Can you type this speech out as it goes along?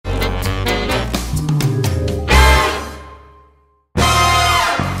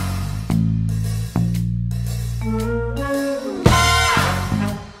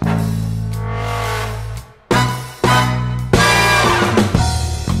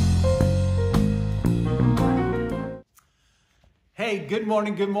Hey, good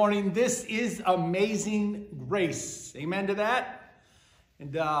morning, good morning. This is Amazing Grace. Amen to that.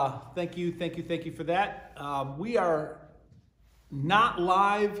 And thank you for that. We are not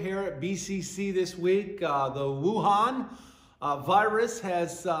live here at BCC this week. The Wuhan virus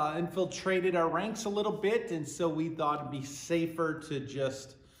has infiltrated our ranks a little bit, and so we thought it'd be safer to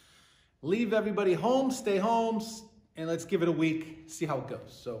just leave everybody home, stay home, and let's give it a week, see how it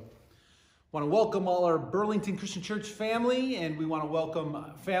goes. So I want to welcome all our Burlington Christian Church family, and we want to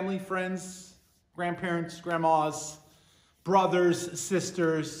welcome family, friends, grandparents, grandmas, brothers,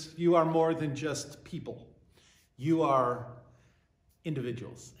 sisters. You are more than just people. You are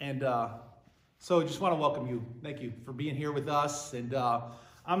individuals. And so I just want to welcome you. Thank you for being here with us. And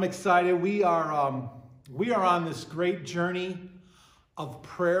I'm excited. We are on this great journey of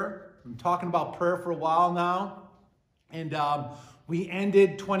prayer. I'm talking about prayer for a while now. And we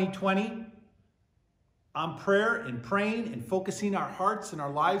ended 2020 on prayer and praying and focusing our hearts and our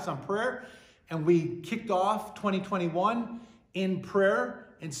lives on prayer. And we kicked off 2021 in prayer.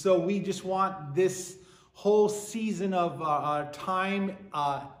 And so we just want this whole season of time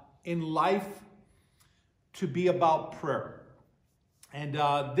in life to be about prayer. And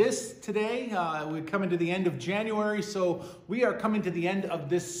this today, we're coming to the end of January, so we are coming to the end of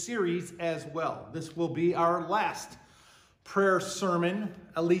this series as well. This will be our last prayer sermon,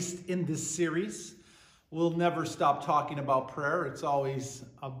 at least in this series. We'll never stop talking about prayer. It's always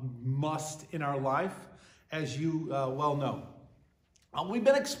a must in our life, as you well know. We've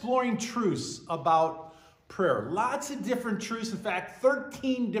been exploring truths about prayer. Lots of different truths. In fact,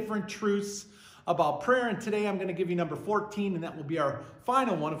 13 different truths about prayer. And today I'm going to give you number 14, and that will be our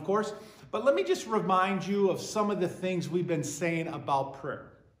final one, of course. But let me just remind you of some of the things we've been saying about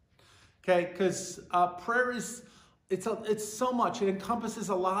prayer. Okay, because prayer is, it's so much. It encompasses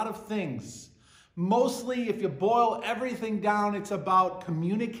a lot of things. Mostly, if you boil everything down, it's about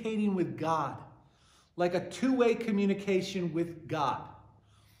communicating with God, like a two-way communication with God.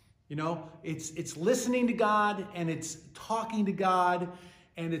 You know, it's listening to God, and it's talking to God,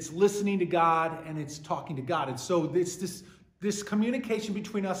 and it's listening to God, and it's talking to God. And so it's this communication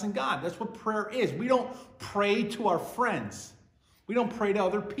between us and God. That's what prayer is. We don't pray to our friends. We don't pray to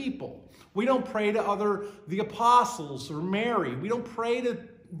other people. We don't pray to the apostles or Mary. We don't pray to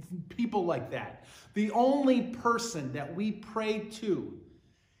people like that. The only person that we pray to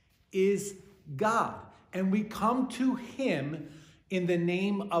is God. And we come to him in the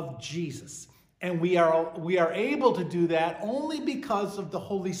name of Jesus. And we are able to do that only because of the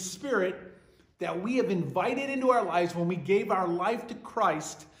Holy Spirit that we have invited into our lives when we gave our life to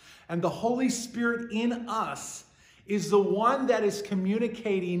Christ. And the Holy Spirit in us is the one that is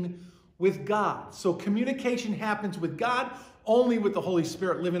communicating with God. So communication happens with God only with the Holy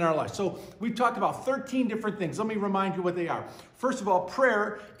Spirit living in our lives. So we've talked about 13 different things. Let me remind you what they are. First of all,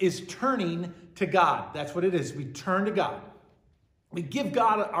 prayer is turning to God. That's what it is. We turn to God. We give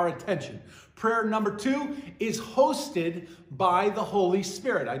God our attention. Prayer number 2 is hosted by the Holy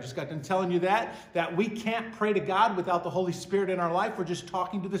Spirit. I just got done telling you that we can't pray to God without the Holy Spirit in our life. We're just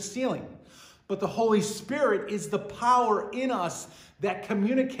talking to the ceiling. But the Holy Spirit is the power in us that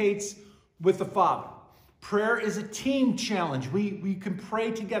communicates with the Father. Prayer is a team challenge. We can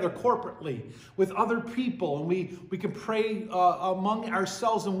pray together corporately with other people, and we can pray among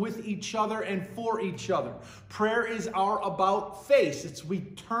ourselves and with each other and for each other. Prayer is our about face. It's we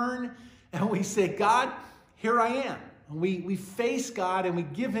turn and we say, God, here I am. And we face God and we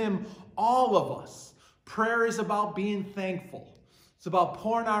give him all of us. Prayer is about being thankful. It's about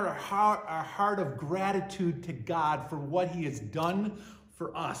pouring out our heart of gratitude to God for what he has done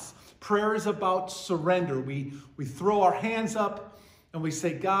for us. Prayer is about surrender. We throw our hands up and we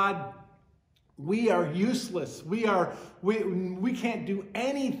say, God, we are useless. We can't do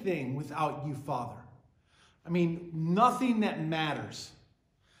anything without you, Father. I mean, nothing that matters.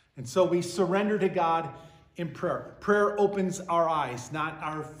 And so we surrender to God in prayer. Prayer opens our eyes, not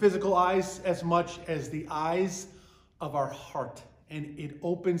our physical eyes as much as the eyes of our heart. And it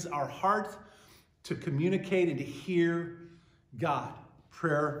opens our heart to communicate and to hear God.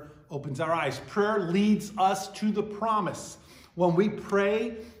 Prayer opens our eyes. Prayer leads us to the promise. When we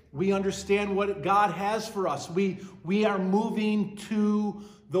pray, we understand what God has for us. We are moving to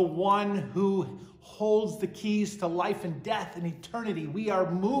the one who holds the keys to life and death and eternity. We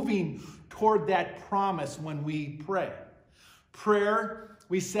are moving toward that promise when we pray. Prayer,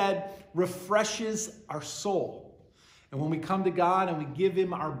 we said, refreshes our soul. And when we come to God and we give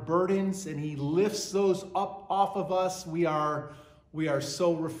him our burdens and he lifts those up off of us, we are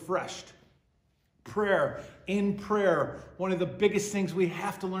so refreshed. Prayer in prayer, one of the biggest things we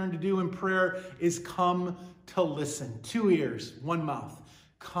have to learn to do in prayer is come to listen. 2 ears, 1 mouth.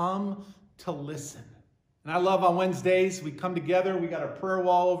 Come to listen. And I love on Wednesdays, we come together, we got our prayer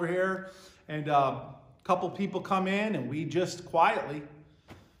wall over here, and a couple people come in and we just quietly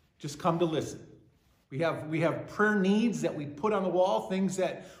just come to listen. We have prayer needs that we put on the wall, things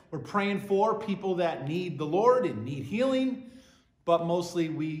that we're praying for, people that need the Lord and need healing, but mostly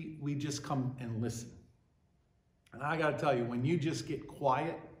we just come and listen. And I got to tell you, when you just get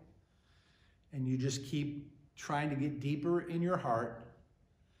quiet and you just keep trying to get deeper in your heart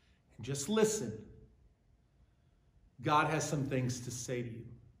and just listen, God has some things to say to you.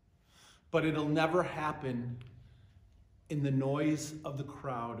 But it'll never happen in the noise of the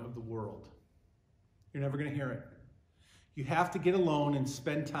crowd of the world. You're never going to hear it. You have to get alone and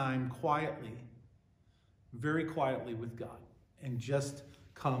spend time quietly, very quietly with God, and just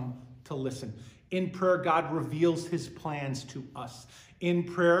come to listen. In prayer, God reveals his plans to us. In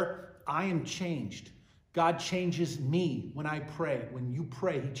prayer, I am changed. God changes me when I pray. When you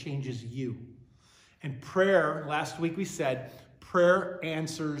pray, he changes you. And prayer, last week we said, prayer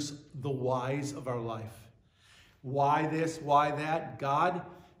answers the whys of our life. Why this? Why that? God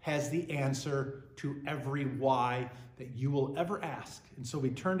has the answer to every why that you will ever ask. And so we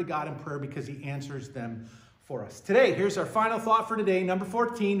turn to God in prayer because he answers them for us. Today, here's our final thought for today, number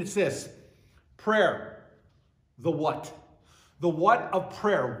 14. It's this: prayer, the what. The what of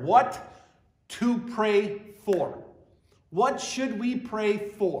prayer. What to pray for. What should we pray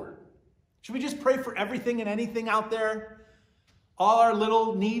for? Should we just pray for everything and anything out there? All our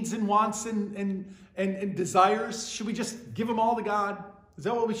little needs and wants and desires? Should we just give them all to God? Is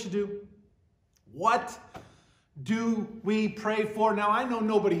that what we should do? What do we pray for? Now, I know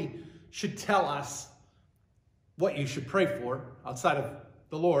nobody should tell us what you should pray for outside of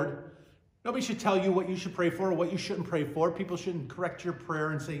the Lord. Nobody should tell you what you should pray for or what you shouldn't pray for. People shouldn't correct your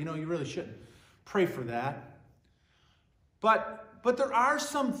prayer and say, you really shouldn't pray for that. But there are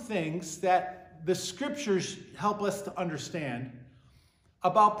some things that the scriptures help us to understand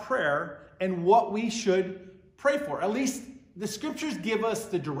about prayer and what we should pray for. At least the scriptures give us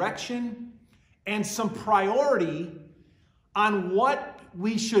the direction and some priority on what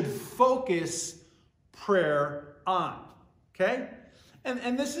we should focus prayer on. Okay?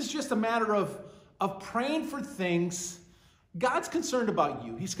 And this is just a matter of praying for things. God's concerned about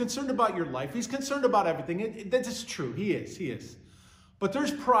you. He's concerned about your life. He's concerned about everything. That is true. He is. But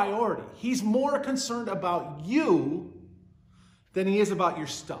there's priority. He's more concerned about you than he is about your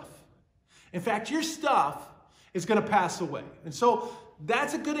stuff. In fact, your stuff is going to pass away. And so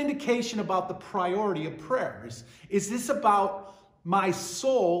that's a good indication about the priority of prayers. Is this about my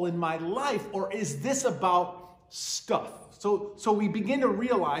soul and my life, or is this about stuff? So we begin to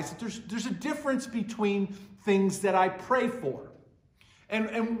realize that there's a difference between things that I pray for.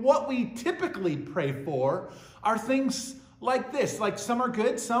 And what we typically pray for are things like this. Like some are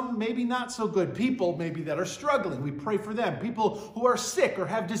good, some maybe not so good. People maybe that are struggling, we pray for them. People who are sick or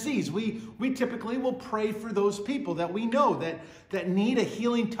have disease, we typically will pray for those people that we know that need a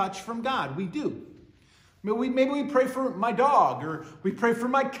healing touch from God. We do. Maybe we pray for my dog, or we pray for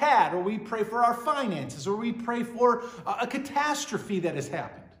my cat, or we pray for our finances, or we pray for a catastrophe that has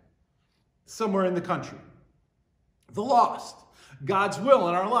happened somewhere in the country. The lost, God's will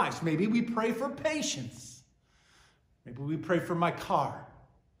in our lives. Maybe we pray for patience. Maybe we pray for my car,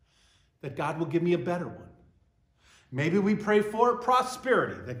 that God will give me a better one. Maybe we pray for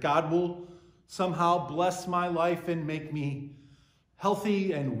prosperity, that God will somehow bless my life and make me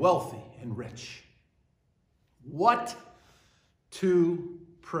healthy and wealthy and rich. What to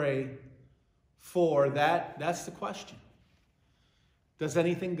pray for? That's the question. Does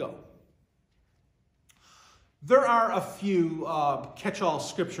anything go? There are a few catch-all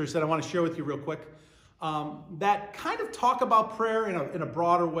scriptures that I want to share with you real quick that kind of talk about prayer in a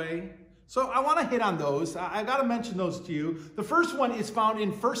broader way. So I want to hit on those. I got to mention those to you. The first one is found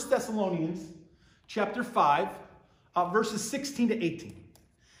in 1 Thessalonians chapter 5, verses 16 to 18.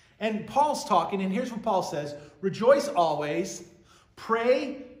 And Paul's talking, and here's what Paul says: rejoice always,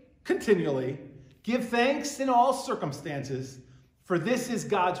 pray continually, give thanks in all circumstances, for this is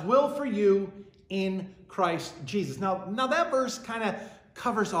God's will for you in Christ Jesus. Now that verse kind of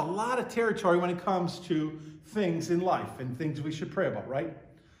covers a lot of territory when it comes to things in life and things we should pray about, right?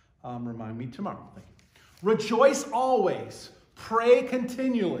 Remind me tomorrow. Thank you. Rejoice always, pray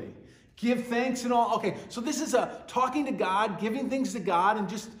continually, give thanks in all. Okay, so this is a talking to God, giving things to God, and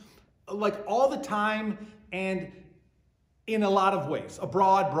just like all the time and in a lot of ways, a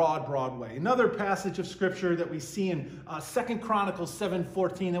broad way. Another passage of scripture that we see in 2 Chronicles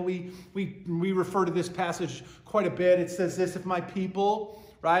 7:14, that we refer to this passage quite a bit. It says this: if my people,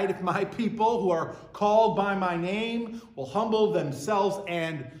 right, if my people who are called by my name will humble themselves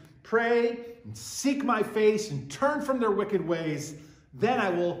and pray and seek my face and turn from their wicked ways, then I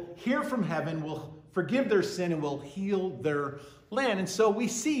will hear from heaven, will forgive their sin, and will heal their land. And so we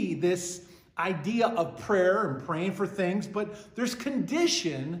see this idea of prayer and praying for things, but there's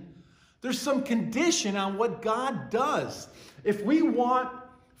some condition on what God does. If we want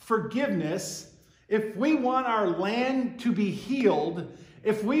forgiveness, if we want our land to be healed,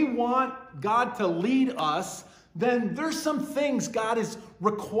 if we want God to lead us, then there's some things God is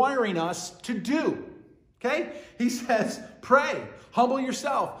requiring us to do. Okay? He says, pray, humble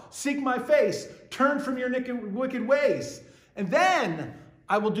yourself, seek my face, turn from your wicked ways, and then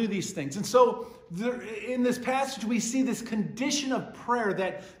I will do these things. And so in this passage, we see this condition of prayer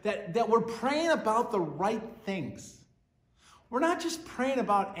that we're praying about the right things. We're not just praying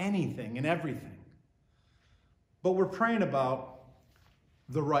about anything and everything, but we're praying about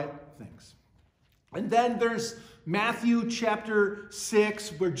the right things. And then there's Matthew chapter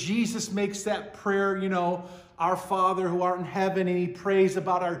 6, where Jesus makes that prayer, our Father who art in heaven, and he prays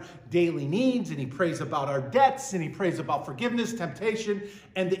about our daily needs, and he prays about our debts, and he prays about forgiveness, temptation,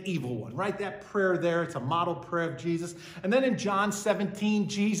 and the evil one, right? That prayer there, it's a model prayer of Jesus. And then in John 17,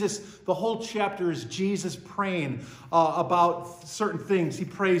 the whole chapter is Jesus praying about certain things. He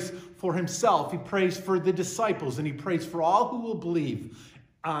prays for himself, he prays for the disciples, and he prays for all who will believe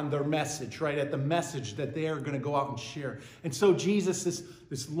on their message, right? At the message that they are going to go out and share. And so Jesus,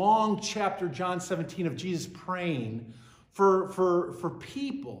 this long chapter, John 17, of Jesus praying for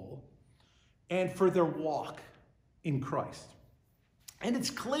people and for their walk in Christ. And it's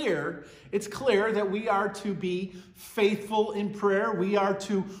clear that we are to be faithful in prayer. We are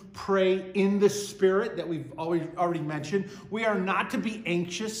to pray in the Spirit that we've already mentioned. We are not to be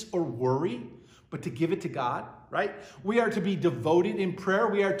anxious or worry, but to give it to God, right? We are to be devoted in prayer.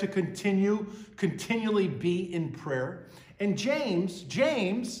 We are to continually be in prayer. And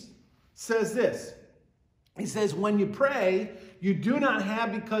James says this. He says, when you pray, you do not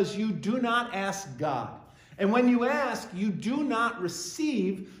have because you do not ask God. And when you ask, you do not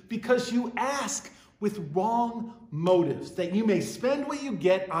receive because you ask with wrong motives, that you may spend what you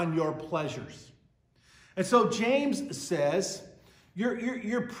get on your pleasures. And so James says,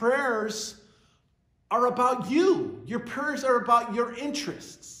 your prayers are about you. Your prayers are about your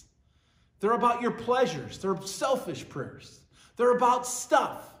interests. They're about your pleasures. They're selfish prayers. They're about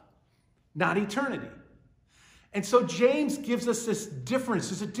stuff, not eternity. And so James gives us this difference.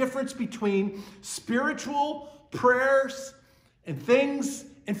 There's a difference between spiritual prayers and things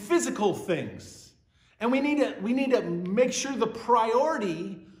and physical things. And we need to make sure the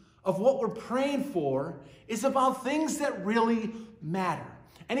priority of what we're praying for is about things that really matter.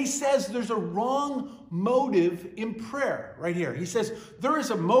 And he says there's a wrong motive in prayer right here. He says there is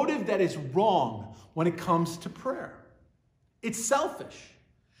a motive that is wrong when it comes to prayer. It's selfish.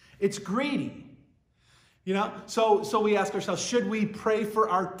 It's greedy. So we ask ourselves, should we pray for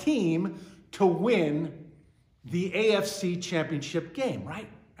our team to win the AFC championship game, right?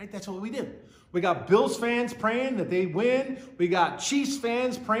 That's what we do. We got Bills fans praying that they win. We got Chiefs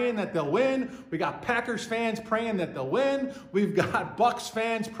fans praying that they'll win. We got Packers fans praying that they'll win. We've got Bucks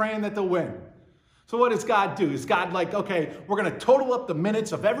fans praying that they'll win. So what does God do? Is God like, okay, we're going to total up the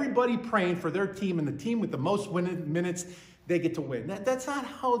minutes of everybody praying for their team, and the team with the most minutes, they get to win. That's not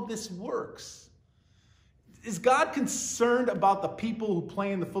how this works. Is God concerned about the people who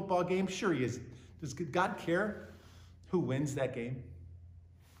play in the football game? Sure he is. Does God care who wins that game?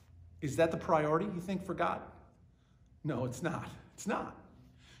 Is that the priority, you think, for God? No, it's not. It's not.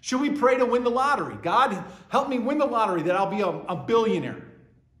 Should we pray to win the lottery? God, help me win the lottery that I'll be a billionaire.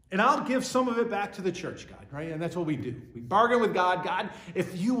 And I'll give some of it back to the church, God, right? And that's what we do. We bargain with God. God,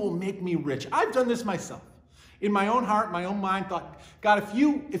 if you will make me rich. I've done this myself. In my own heart, my own mind, thought, God, if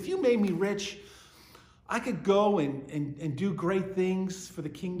you made me rich, I could go and do great things for the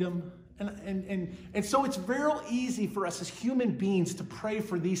kingdom. And so it's very easy for us as human beings to pray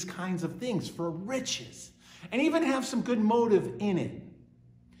for these kinds of things, for riches, and even have some good motive in it.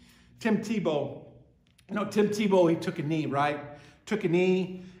 Tim Tebow, he took a knee, right? Took a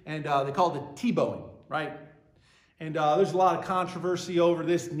knee, and they called it Tebowing, right? And there's a lot of controversy over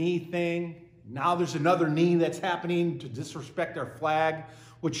this knee thing. Now there's another knee that's happening to disrespect our flag,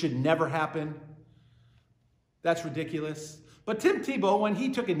 which should never happen. That's ridiculous. But Tim Tebow, when he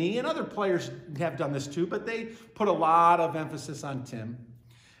took a knee, and other players have done this too, but they put a lot of emphasis on Tim.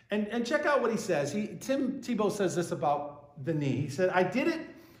 And check out what he says. Tim Tebow says this about the knee. He said, I did it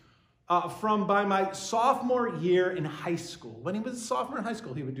from by my sophomore year in high school. When he was a sophomore in high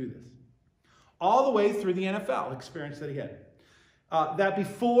school, he would do this. All the way through the NFL experience that he had. That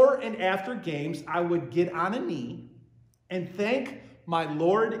before and after games, I would get on a knee and thank my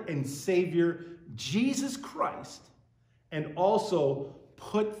Lord and Savior, Jesus Christ, and also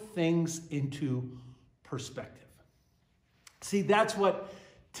put things into perspective. See, that's what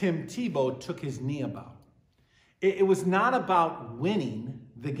Tim Tebow took his knee about. It was not about winning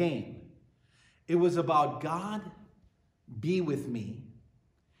the game. It was about God, be with me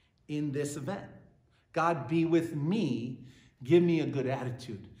in this event. God, be with me. Give me a good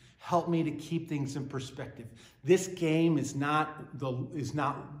attitude. Help me to keep things in perspective. This game is not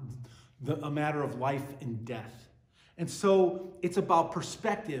a matter of life and death. And so it's about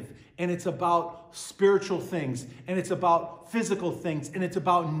perspective, and it's about spiritual things, and it's about physical things, and it's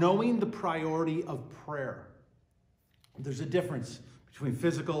about knowing the priority of prayer. There's a difference between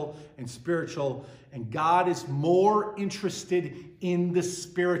physical and spiritual, and God is more interested in the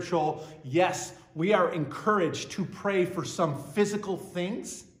spiritual. Yes, we are encouraged to pray for some physical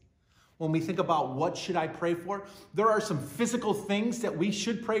things. When we think about what should I pray for, there are some physical things that we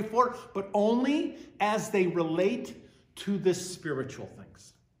should pray for, but only as they relate to the spiritual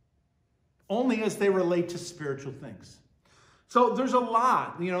things. Only as they relate to spiritual things. So there's a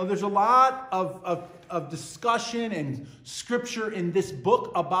lot, there's a lot of discussion and scripture in this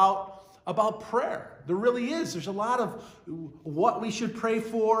book about prayer. There really is. There's a lot of what we should pray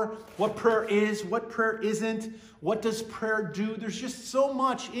for, what prayer is, what prayer isn't, what does prayer do. There's just so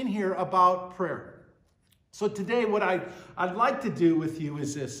much in here about prayer. So today what I'd like to do with you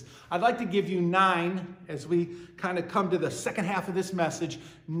is this. I'd like to give you 9, as we kind of come to the second half of this message,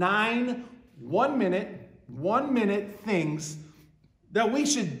 9 one minute things that we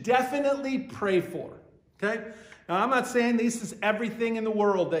should definitely pray for, okay? Now, I'm not saying this is everything in the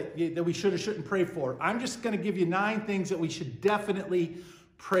world that we should or shouldn't pray for. I'm just going to give you 9 things that we should definitely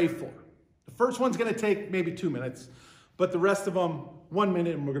pray for. The first one's going to take maybe 2 minutes, but the rest of them 1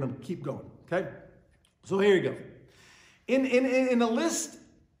 minute, and we're going to keep going, okay? So here you go. In the list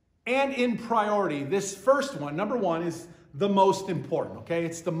and in priority, this first one, number 1, is the most important, okay?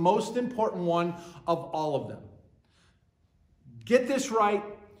 It's the most important one of all of them. Get this right,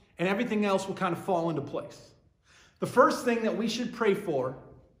 and everything else will kind of fall into place. The first thing that we should pray for,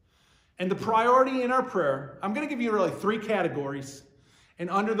 and the priority in our prayer, I'm going to give you really 3 categories, and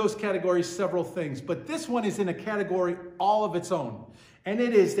under those categories, several things. But this one is in a category all of its own. And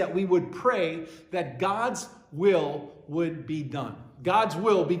it is that we would pray that God's will would be done. God's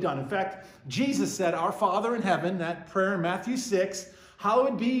will be done. In fact, Jesus said, our Father in heaven, that prayer in Matthew 6,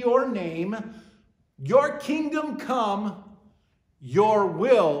 hallowed be your name, your kingdom come, your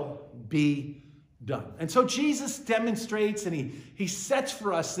will be done. And so Jesus demonstrates and he sets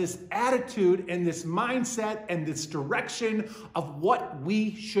for us this attitude and this mindset and this direction of what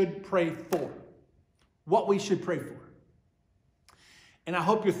we should pray for. What we should pray for. And I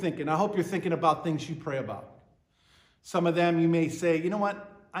hope you're thinking about things you pray about. Some of them you may say, you know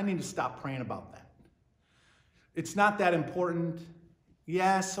what? I need to stop praying about that. It's not that important.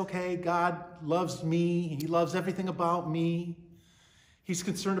 Yes, okay, God loves me. He loves everything about me. He's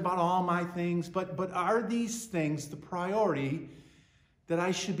concerned about all my things. But are these things the priority that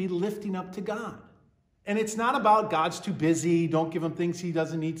I should be lifting up to God? And it's not about God's too busy. Don't give him things he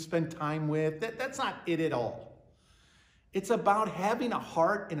doesn't need to spend time with. That's not it at all. It's about having a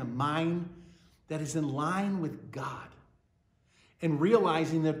heart and a mind that is in line with God and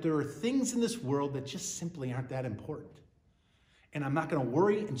realizing that there are things in this world that just simply aren't that important. And I'm not going to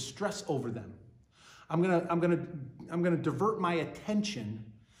worry and stress over them. I'm going to divert my attention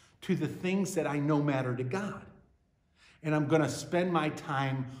to the things that I know matter to God. And I'm going to spend my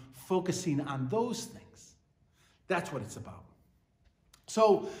time focusing on those things. That's what it's about.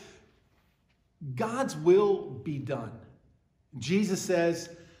 So God's will be done. Jesus says,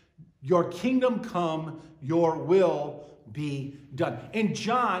 your kingdom come, your will be done. In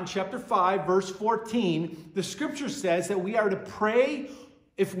John chapter 5, verse 14, the scripture says that we are to pray.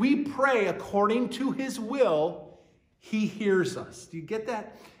 If we pray according to his will, he hears us. Do you get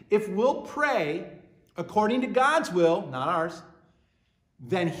that? If we'll pray according to God's will, not ours,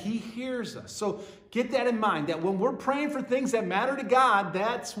 then he hears us. So get that in mind, that when we're praying for things that matter to God,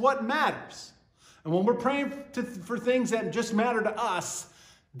 that's what matters. And when we're praying for things that just matter to us,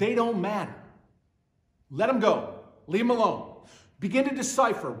 they don't matter. Let them go. Leave them alone. Begin to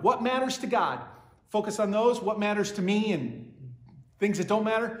decipher what matters to God. Focus on those, what matters to me, and things that don't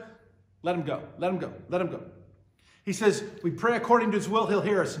matter, let them go. Let them go. Let them go. He says, we pray according to his will, he'll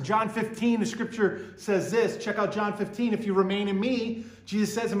hear us. In John 15, the scripture says this. Check out John 15. If you remain in me,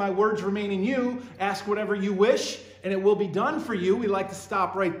 Jesus says, and my words remain in you, ask whatever you wish, and it will be done for you. We like to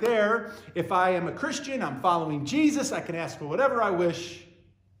stop right there. If I am a Christian, I'm following Jesus, I can ask for whatever I wish,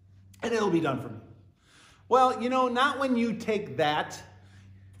 and it'll be done for me. Well, not when you take that.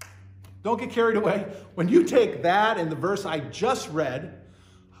 Don't get carried away. When you take that and the verse I just read,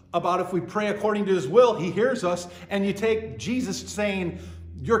 about if we pray according to his will, he hears us, and you take Jesus saying,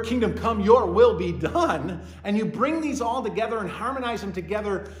 your kingdom come, your will be done, and you bring these all together and harmonize them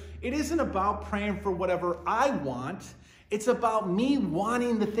together, it isn't about praying for whatever I want. It's about me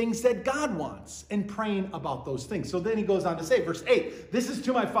wanting the things that God wants and praying about those things. So then he goes on to say, verse 8, this is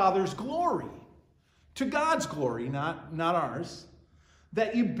to my Father's glory, to God's glory, not ours,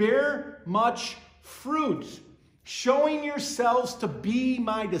 that you bear much fruit, showing yourselves to be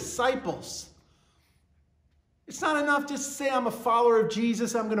my disciples. It's not enough just to say I'm a follower of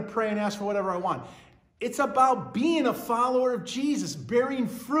Jesus, I'm going to pray and ask for whatever I want. It's about being a follower of Jesus, bearing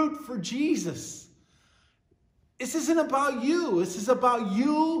fruit for Jesus. This isn't about you. This is about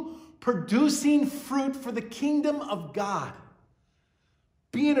you producing fruit for the kingdom of God.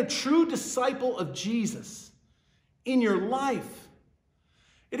 Being a true disciple of Jesus in your life.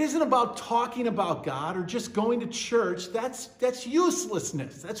 It isn't about talking about God or just going to church. That's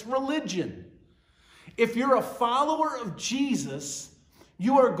uselessness. That's religion. If you're a follower of Jesus,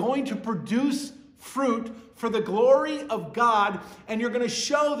 you are going to produce fruit for the glory of God, and you're going to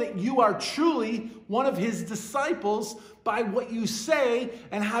show that you are truly one of his disciples by what you say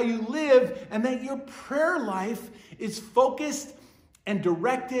and how you live, and that your prayer life is focused and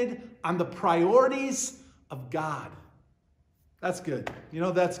directed on the priorities of God. That's good.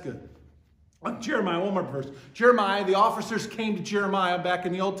 That's good. Jeremiah, one more verse. Jeremiah, the officers came to Jeremiah back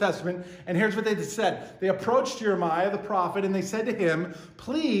in the Old Testament, and here's what they said. They approached Jeremiah, the prophet, and they said to him,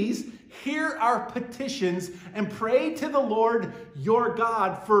 please hear our petitions and pray to the Lord your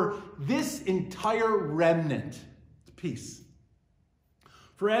God for this entire remnant. Peace.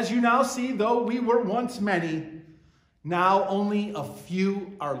 For as you now see, though we were once many, now only a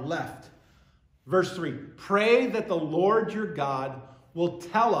few are left. Verse 3, pray that the Lord your God will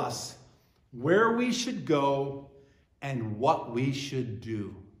tell us where we should go and what we should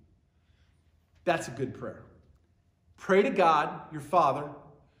do. That's a good prayer. Pray to God, your Father,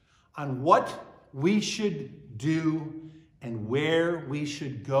 on what we should do and where we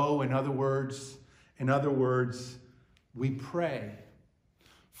should go. In other words, we pray.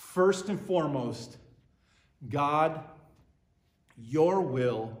 First and foremost, God, your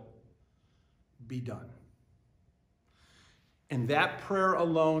will be done. And that prayer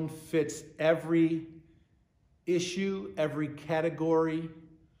alone fits every issue, every category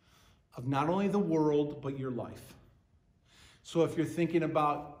of not only the world, but your life. So if you're thinking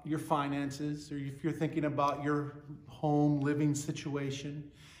about your finances, or if you're thinking about your home living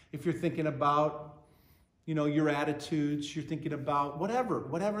situation, if you're thinking about, your attitudes, you're thinking about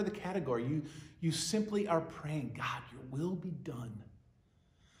whatever the category, you simply are praying, God, your will be done.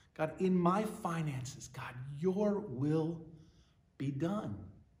 God, in my finances, God, your will be done.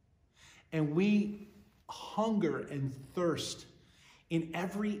 And we hunger and thirst in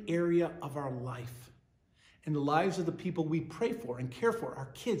every area of our life, in the lives of the people we pray for and care for, our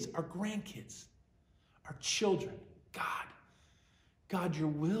kids, our grandkids, our children. God, your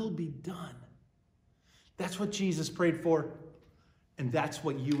will be done. That's what Jesus prayed for, and that's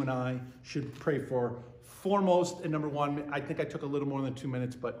what you and I should pray for. Foremost and number one, I think I took a little more than 2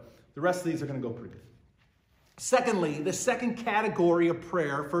 minutes, but the rest of these are going to go pretty good. Secondly, the second category of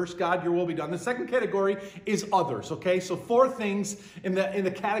prayer, first, God, your will be done. The second category is others, okay? So 4 things in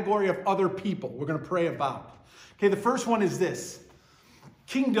the category of other people we're going to pray about. Okay, the first one is this: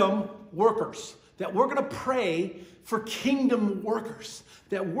 kingdom workers. That we're going to pray for kingdom workers.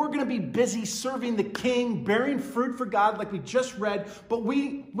 That we're going to be busy serving the King, bearing fruit for God like we just read. But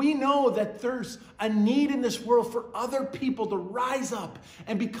we know that there's a need in this world for other people to rise up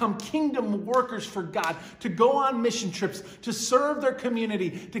and become kingdom workers for God. To go on mission trips, to serve their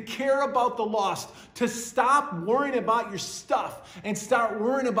community, to care about the lost, to stop worrying about your stuff and start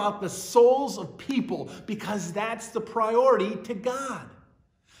worrying about the souls of people, because that's the priority to God.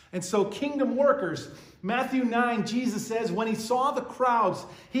 And so kingdom workers, Matthew 9, Jesus says, when he saw the crowds,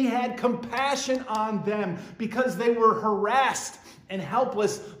 he had compassion on them because they were harassed and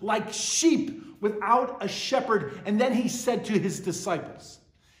helpless like sheep without a shepherd. And then he said to his disciples,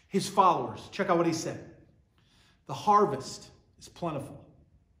 his followers, check out what he said. The harvest is plentiful,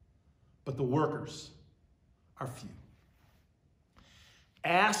 but the workers are few.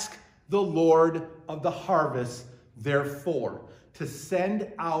 Ask the Lord of the harvest therefore, to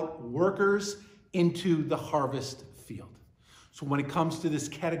send out workers into the harvest field. So when it comes to this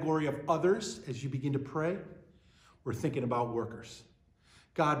category of others, as you begin to pray, we're thinking about workers.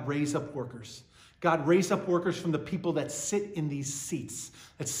 God, raise up workers. God, raise up workers from the people that sit in these seats,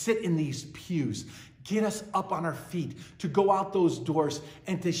 that sit in these pews. Get us up on our feet to go out those doors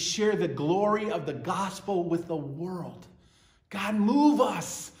and to share the glory of the gospel with the world. God, move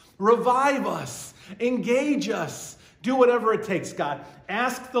us, revive us, engage us. Do whatever it takes, God.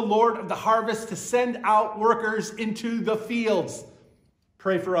 Ask the Lord of the harvest to send out workers into the fields.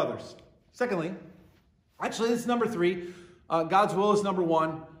 Pray for others. Secondly, actually, this is number 3. God's will is number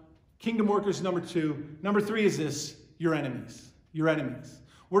 1. Kingdom workers is number 2. Number 3 is this: your enemies. Your enemies.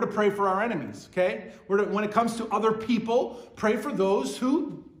 We're to pray for our enemies, okay? When it comes to other people, pray for those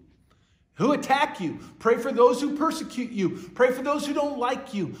who attack you. Pray for those who persecute you. Pray for those who don't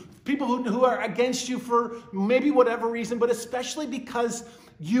like you. People who are against you for maybe whatever reason, but especially because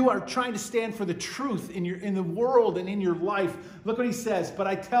you are trying to stand for the truth in the world and in your life. Look what he says. But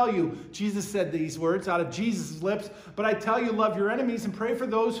I tell you, Jesus said these words out of Jesus' lips, but I tell you, love your enemies and pray for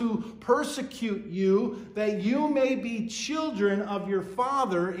those who persecute you, that you may be children of your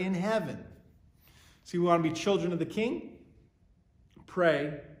Father in heaven. See, we want to be children of the King?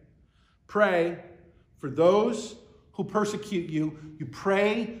 Pray for those who persecute you. You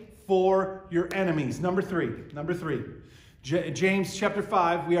pray for your enemies. Number 3. James chapter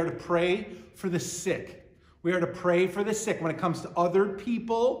 5, we are to pray for the sick. We are to pray for the sick. When it comes to other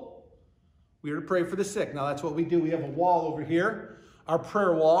people, we are to pray for the sick. Now that's what we do. We have a wall over here, our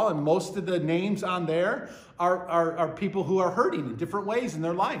prayer wall, and most of the names on there are people who are hurting in different ways in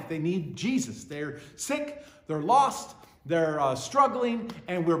their life. They need Jesus. They're sick, they're lost, they're struggling,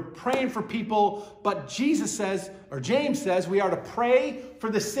 and we're praying for people. But Jesus says, or James says, we are to pray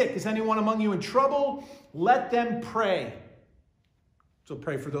for the sick. Is anyone among you in trouble? Let them pray. So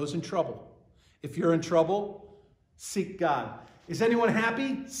pray for those in trouble. If you're in trouble, seek God. Is anyone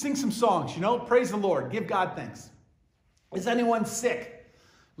happy? Sing some songs, praise the Lord. Give God thanks. Is anyone sick?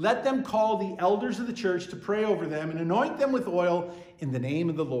 Let them call the elders of the church to pray over them and anoint them with oil in the name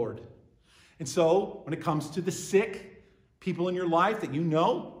of the Lord. And so when it comes to the sick people in your life that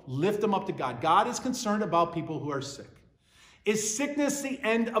lift them up to God. God is concerned about people who are sick. Is sickness the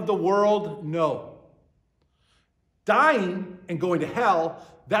end of the world? No. Dying and going to hell,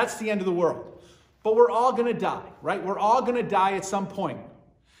 that's the end of the world. But we're all going to die, right? We're all going to die at some point.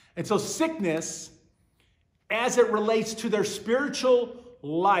 And so sickness, as it relates to their spiritual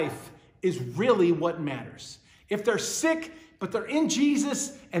life, is really what matters. If they're sick, but they're in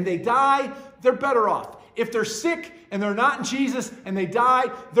Jesus and they die, they're better off. If they're sick and they're not in Jesus and they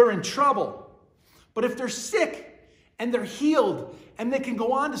die, they're in trouble. But if they're sick and they're healed and they can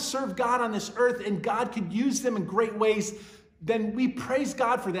go on to serve God on this earth and God could use them in great ways, then we praise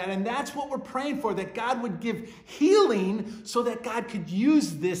God for that. And that's what we're praying for, that God would give healing so that God could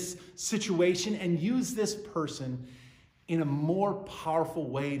use this situation and use this person in a more powerful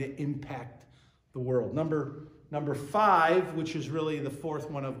way to impact the world. Number 5, which is really the 4th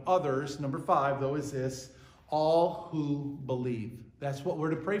one of others. Number 5, though, is this: all who believe. That's what we're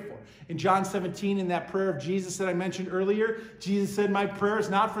to pray for. In John 17, in that prayer of Jesus that I mentioned earlier, Jesus said, my prayer is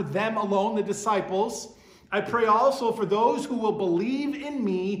not for them alone, the disciples. I pray also for those who will believe in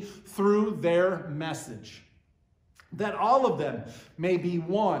me through their message, that all of them may be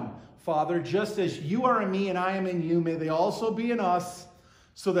one. Father, just as you are in me and I am in you, may they also be in us,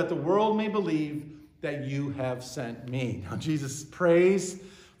 so that the world may believe that you have sent me. Now, Jesus prays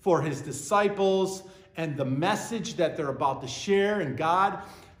for his disciples and the message that they're about to share, and God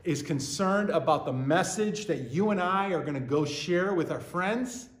is concerned about the message that you and I are going to go share with our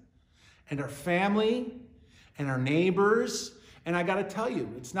friends and our family and our neighbors. And I got to tell you,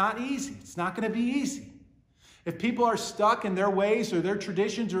 it's not easy. It's not going to be easy. If people are stuck in their ways or their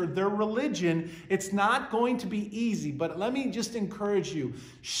traditions or their religion, it's not going to be easy. But let me just encourage you,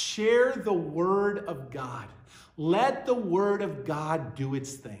 share the word of God. Let the word of God do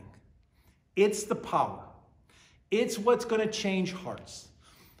its thing. It's the power. It's what's going to change hearts.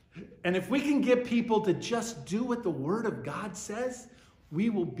 And if we can get people to just do what the word of God says, we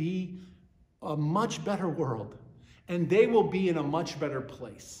will be a much better world. And they will be in a much better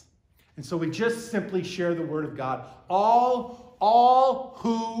place. And so we just simply share the word of God. All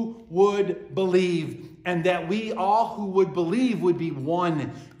who would believe, and that we all who would believe would be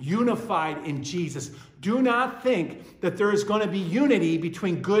one, unified in Jesus. Do not think that there is going to be unity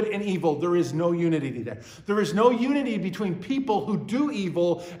between good and evil. There is no unity there. There is no unity between people who do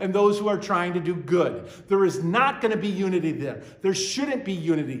evil and those who are trying to do good. There is not going to be unity there. There shouldn't be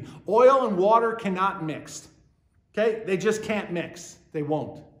unity. Oil and water cannot mix. Okay? They just can't mix. They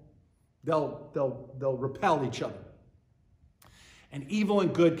won't. They'll repel each other. And evil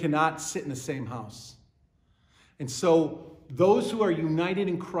and good cannot sit in the same house. And so those who are united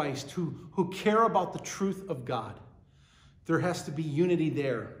in Christ, who care about the truth of God, there has to be unity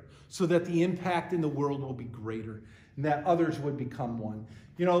there so that the impact in the world will be greater and that others would become one.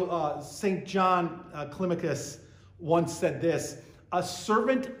 You know, St. John Climacus once said this: "A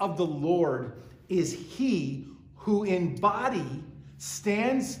servant of the Lord is he who in body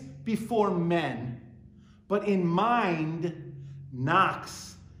stands before men, but in mind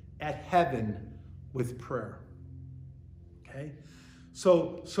knocks at heaven with prayer." Okay?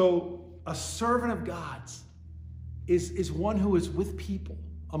 So a servant of God's is one who is with people,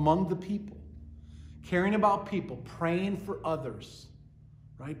 among the people, caring about people, praying for others,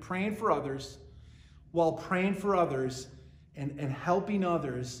 right? Praying for others, while praying for others and helping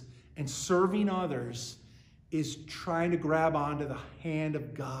others and serving others is trying to grab onto the hand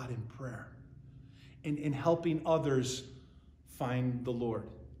of God in prayer and helping others find the Lord.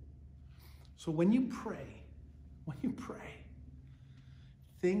 So when you pray,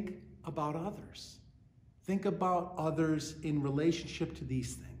 think about others. Think about others in relationship to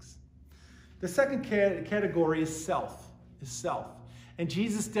these things. The second category is self. And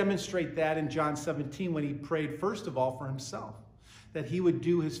Jesus demonstrated that in John 17 when he prayed first of all for himself, that he would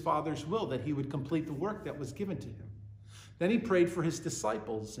do his Father's will, that he would complete the work that was given to him. Then he prayed for his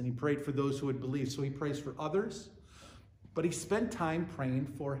disciples, and he prayed for those who would believe. So he prays for others, but he spent time praying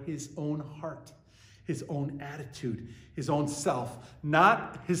for his own heart, his own attitude, his own self,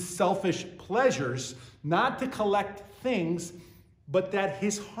 not his selfish pleasures, not to collect things, but that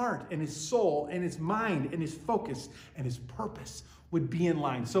his heart and his soul and his mind and his focus and his purpose would be in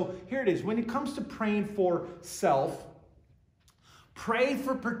line. So here it is. When it comes to praying for self, pray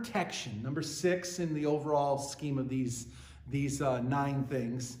for protection. Number 6 in the overall scheme of these 9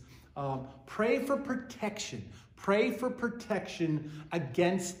 things. Pray for protection. Pray for protection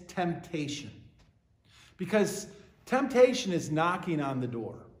against temptation. Because temptation is knocking on the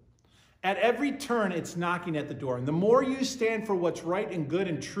door. At every turn, it's knocking at the door. And the more you stand for what's right and good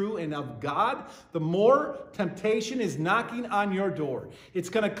and true and of God, the more temptation is knocking on your door. It's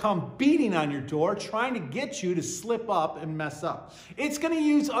going to come beating on your door, trying to get you to slip up and mess up. It's going to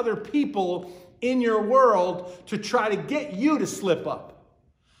use other people in your world to try to get you to slip up.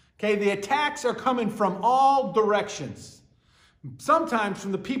 Okay, the attacks are coming from all directions. Sometimes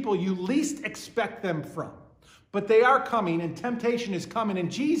from the people you least expect them from. But they are coming, and temptation is coming. And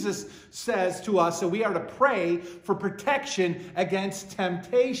Jesus says to us that we are to pray for protection against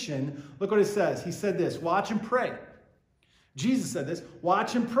temptation. Look what it says. He said this: watch and pray. Jesus said this: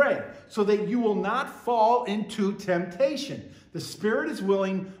 watch and pray, so that you will not fall into temptation. The spirit is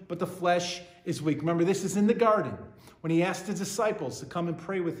willing, but the flesh is weak. Remember, this is in the garden when he asked his disciples to come and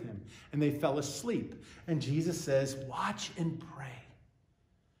pray with him, and they fell asleep. And Jesus says, watch and pray.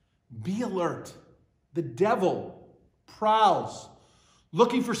 Be alert. The devil prowls,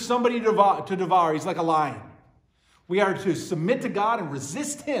 looking for somebody to devour. He's like a lion. We are to submit to God and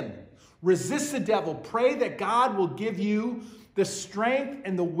resist him. Resist the devil. Pray that God will give you the strength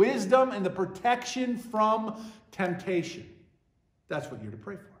and the wisdom and the protection from temptation. That's what you're to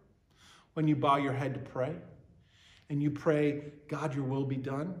pray for. When you bow your head to pray, and you pray, God, your will be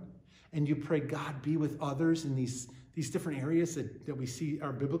done, and you pray, God, be with others in these different areas that we see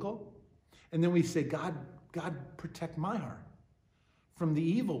are biblical. And then we say, God, protect my heart from the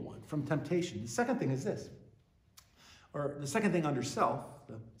evil one, from temptation. The second thing is this, or the second thing under self,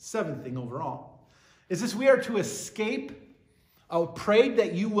 the 7th thing overall, is this: we are to escape, pray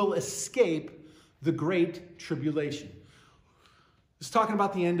that you will escape the great tribulation. It's talking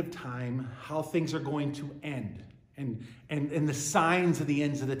about the end of time, how things are going to end, and the signs of the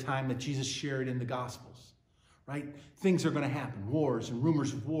ends of the time that Jesus shared in the Gospels. Right? Things are going to happen. Wars and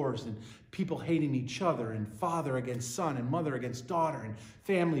rumors of wars and people hating each other and father against son and mother against daughter and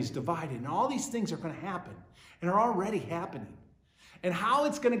families divided. And all these things are going to happen and are already happening. And how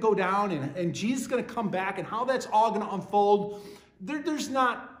it's going to go down and Jesus is going to come back and how that's all going to unfold, there's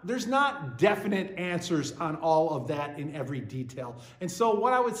not definite answers on all of that in every detail. And so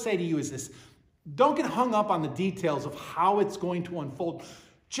what I would say to you is this: don't get hung up on the details of how it's going to unfold.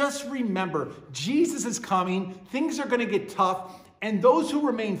 Just remember, Jesus is coming, things are going to get tough, and those who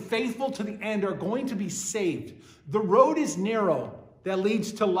remain faithful to the end are going to be saved. The road is narrow that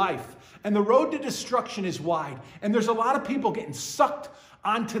leads to life, and the road to destruction is wide, and there's a lot of people getting sucked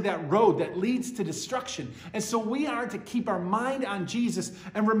onto that road that leads to destruction. And so we are to keep our mind on Jesus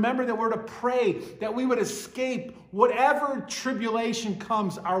and remember that we're to pray that we would escape whatever tribulation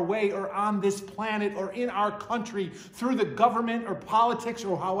comes our way or on this planet or in our country through the government or politics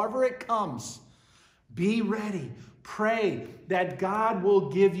or however it comes. Be ready. Pray that God will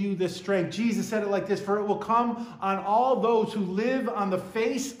give you the strength. Jesus said it like this, for it will come on all those who live on the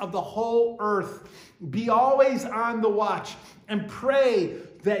face of the whole earth. Be always on the watch and pray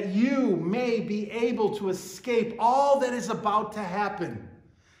that you may be able to escape all that is about to happen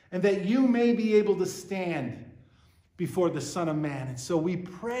and that you may be able to stand before the Son of Man. And so we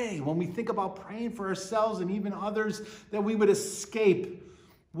pray, when we think about praying for ourselves and even others, that we would escape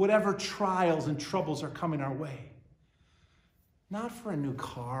whatever trials and troubles are coming our way. Not for a new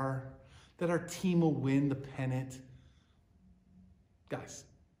car, that our team will win the pennant. Guys,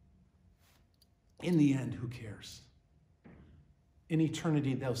 in the end, who cares? In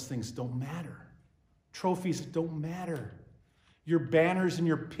eternity, those things don't matter. Trophies don't matter. Your banners and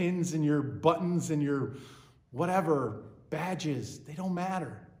your pins and your buttons and your whatever, badges, they don't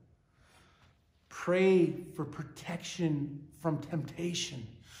matter. Pray for protection from temptation.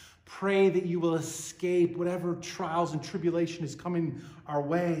 Pray that you will escape whatever trials and tribulation is coming our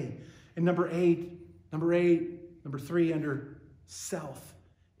way. And number three under self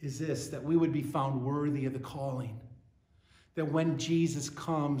is this, that we would be found worthy of the calling. That when Jesus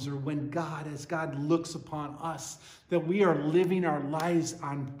comes or when God, as God looks upon us, that we are living our lives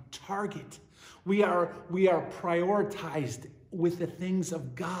on target. We are prioritized with the things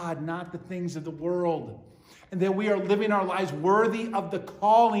of God, not the things of the world. And that we are living our lives worthy of the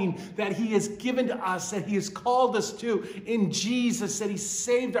calling that he has given to us, that he has called us to in Jesus, that he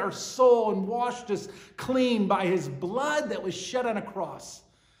saved our soul and washed us clean by his blood that was shed on a cross.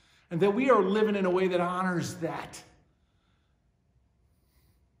 And that we are living in a way that honors that,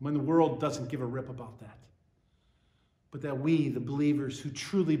 when the world doesn't give a rip about that. But that we, the believers who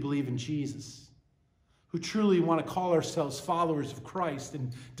truly believe in Jesus, who truly want to call ourselves followers of Christ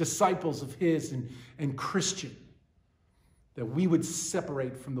and disciples of his and Christian, that we would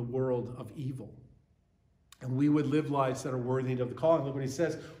separate from the world of evil. And we would live lives that are worthy of the calling. Look what he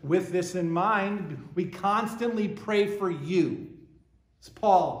says. With this in mind, we constantly pray for you. It's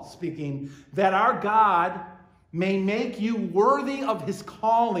Paul speaking, that our God may make you worthy of his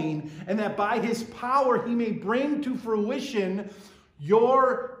calling, and that by his power he may bring to fruition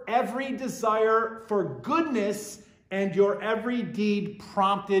your every desire for goodness and your every deed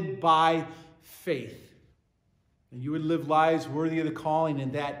prompted by faith. And you would live lives worthy of the calling,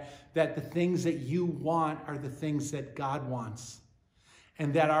 and that the things that you want are the things that God wants.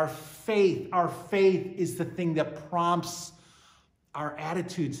 And that our faith is the thing that prompts our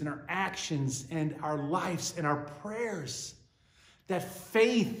attitudes and our actions and our lives and our prayers. That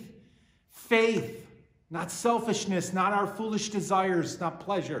faith, not selfishness, not our foolish desires, not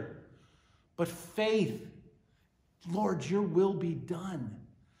pleasure, but faith, Lord, your will be done,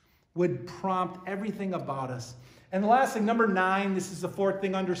 would prompt everything about us. And the last thing, number 9, this is the fourth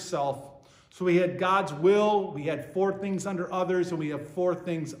thing under self. So we had God's will, we had 4 things under others, and we have 4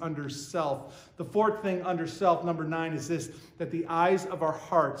 things under self. The fourth thing under self, number 9, is this, that the eyes of our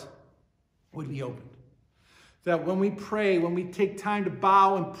heart would be opened. That when we pray, when we take time to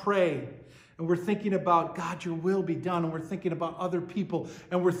bow and pray, and we're thinking about, God, your will be done, and we're thinking about other people,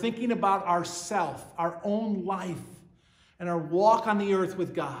 and we're thinking about ourself, our own life, and our walk on the earth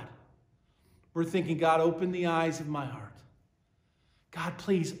with God, we're thinking, God, open the eyes of my heart. God,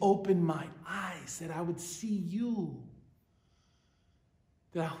 please open my eyes that I would see you,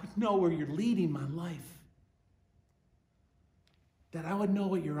 that I would know where you're leading my life, that I would know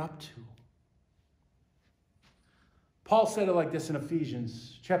what you're up to. Paul said it like this in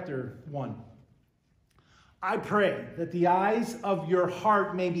Ephesians chapter 1. I pray that the eyes of your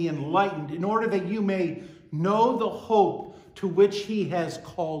heart may be enlightened in order that you may know the hope to which he has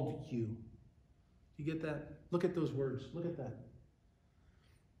called you. You get that? Look at those words. Look at that.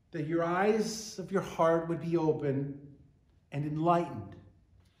 That your eyes of your heart would be open and enlightened.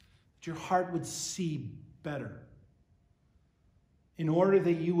 That your heart would see better. In order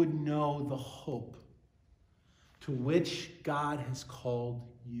that you would know the hope to which God has called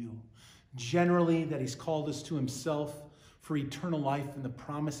you. Generally, that he's called us to himself for eternal life and the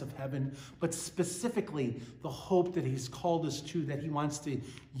promise of heaven, but specifically the hope that he's called us to, that he wants to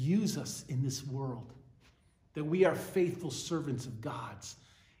use us in this world. That we are faithful servants of God's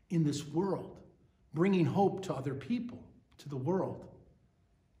in this world, bringing hope to other people, to the world.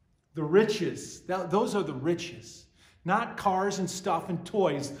 The riches, those are the riches. Not cars and stuff and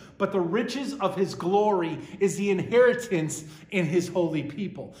toys, but the riches of his glory is the inheritance in his holy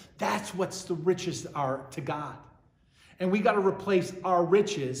people. That's what the riches are to God. And we got to replace our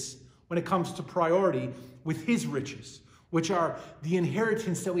riches when it comes to priority with his riches, which are the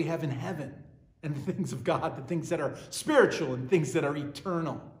inheritance that we have in heaven and the things of God, the things that are spiritual and things that are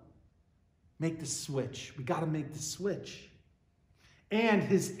eternal. Make the switch. We got to make the switch. And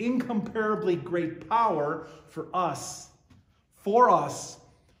his incomparably great power for us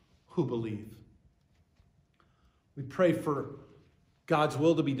who believe. We pray for God's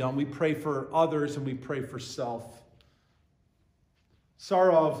will to be done. We pray for others and we pray for self.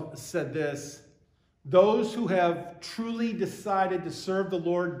 Sarov said this: those who have truly decided to serve the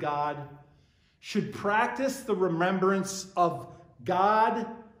Lord God should practice the remembrance of God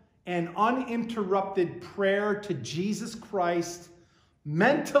and uninterrupted prayer to Jesus Christ,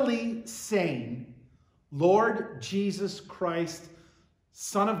 mentally saying, Lord Jesus Christ,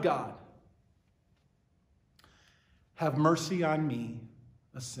 Son of God, have mercy on me,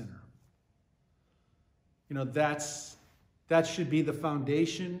 a sinner. You know, that should be the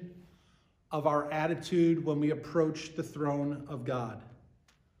foundation of our attitude when we approach the throne of God.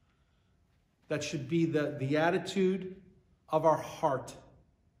 That should be the attitude of our heart.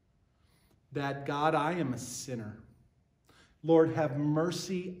 That, God, I am a sinner. Lord, have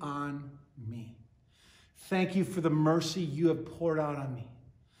mercy on me. Thank you for the mercy you have poured out on me.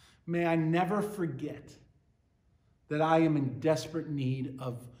 May I never forget that I am in desperate need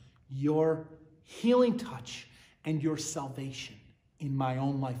of your healing touch and your salvation in my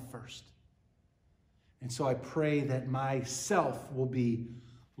own life first. And so I pray that myself will be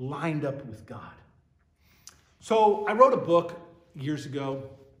lined up with God. So I wrote a book years ago,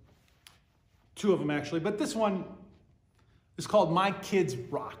 2 of them actually, but this one is called My Kids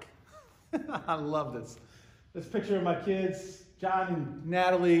Rock. I love this. This picture of my kids, John and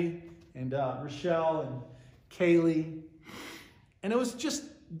Natalie, and Rochelle and Kaylee. And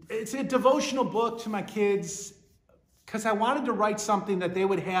it's a devotional book to my kids because I wanted to write something that they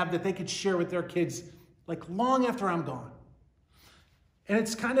would have that they could share with their kids like long after I'm gone. And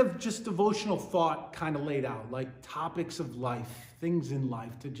it's kind of just devotional thought kind of laid out, like topics of life, things in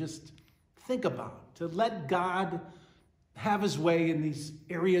life to just think about, to let God have his way in these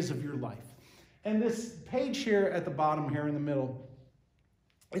areas of your life. And this page here at the bottom here in the middle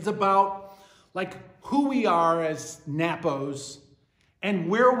is about like who we are as Napos and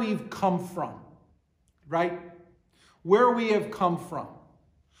where we've come from, right? Where we have come from.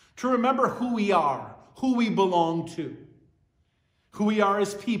 To remember who we are, who we belong to, who we are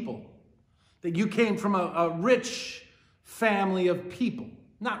as people. That you came from a rich family of people.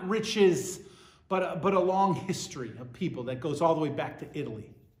 Not riches, but a long history of people that goes all the way back to Italy.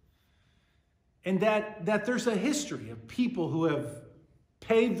 And that there's a history of people who have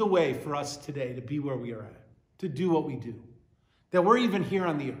paved the way for us today to be where we are at, to do what we do, that we're even here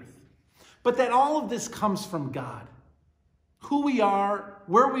on the earth. But that all of this comes from God. Who we are,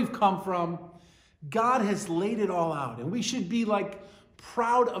 where we've come from, God has laid it all out. And we should be like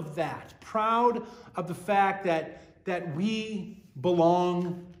proud of that, proud of the fact that we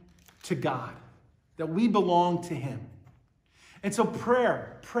belong to God, that we belong to him. And so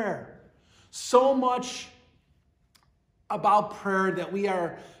prayer, so much about prayer that we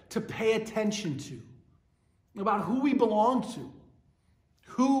are to pay attention to, about who we belong to,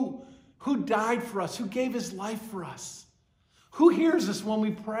 who died for us, who gave his life for us, who hears us when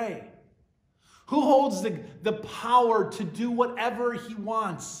we pray, who holds the power to do whatever he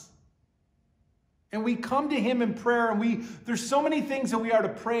wants. And we come to him in prayer, and there's so many things that we are to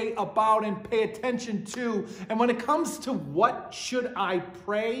pray about and pay attention to. And when it comes to what should I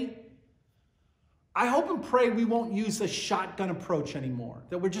pray, I hope and pray we won't use a shotgun approach anymore,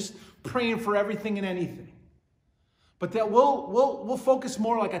 that we're just praying for everything and anything. But that we'll focus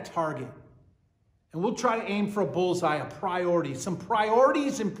more like a target. And we'll try to aim for a bullseye, a priority, some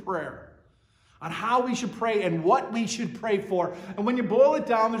priorities in prayer on how we should pray and what we should pray for. And when you boil it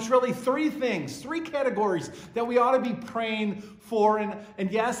down, there's really 3 things, 3 categories that we ought to be praying for.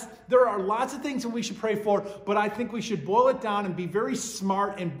 And yes, there are lots of things that we should pray for, but I think we should boil it down and be very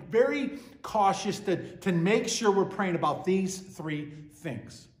smart and very cautious to make sure we're praying about these 3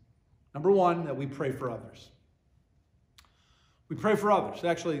 things. Number 1, that we pray for others. We pray for others.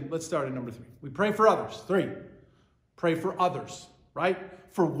 Actually, let's start at number 3. We pray for others. 3, pray for others, right?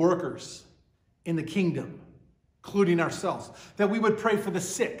 For workers in the kingdom, including ourselves. That we would pray for the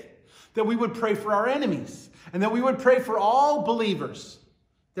sick. That we would pray for our enemies. And that we would pray for all believers.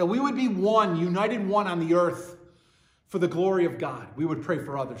 That we would be one, united one on the earth for the glory of God. We would pray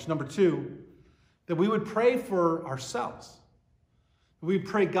for others. Number 2, that we would pray for ourselves. We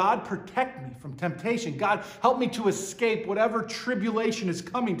pray, God, protect me from temptation. God, help me to escape whatever tribulation is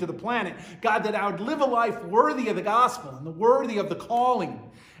coming to the planet. God, that I would live a life worthy of the gospel and worthy of the calling.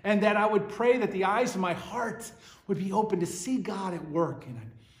 And that I would pray that the eyes of my heart would be open to see God at work and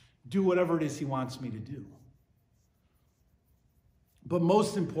I'd do whatever it is he wants me to do. But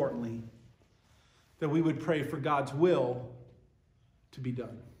most importantly, that we would pray for God's will to be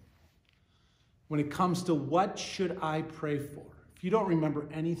done. When it comes to what should I pray for? If you don't remember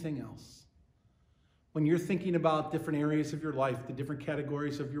anything else, when you're thinking about different areas of your life, the different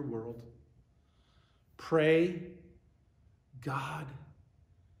categories of your world, pray, God,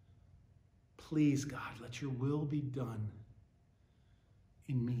 please, God, let your will be done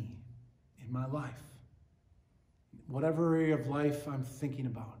in me, in my life. Whatever area of life I'm thinking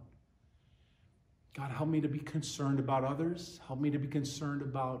about. God, help me to be concerned about others. Help me to be concerned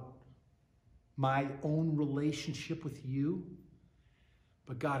about my own relationship with you.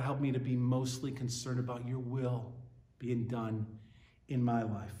 But God, help me to be mostly concerned about your will being done in my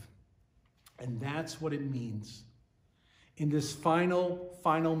life. And that's what it means. In this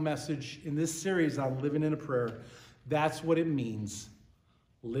final message, in this series on Living in a Prayer, that's what it means,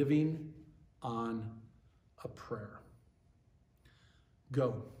 living on a prayer.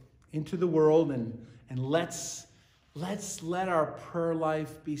 Go into the world and let's let our prayer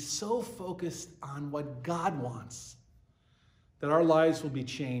life be so focused on what God wants that our lives will be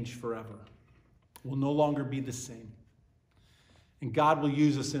changed forever. We'll no longer be the same. And God will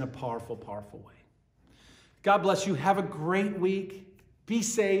use us in a powerful, powerful way. God bless you. Have a great week. Be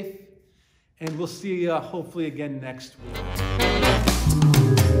safe. And we'll see you hopefully again next week.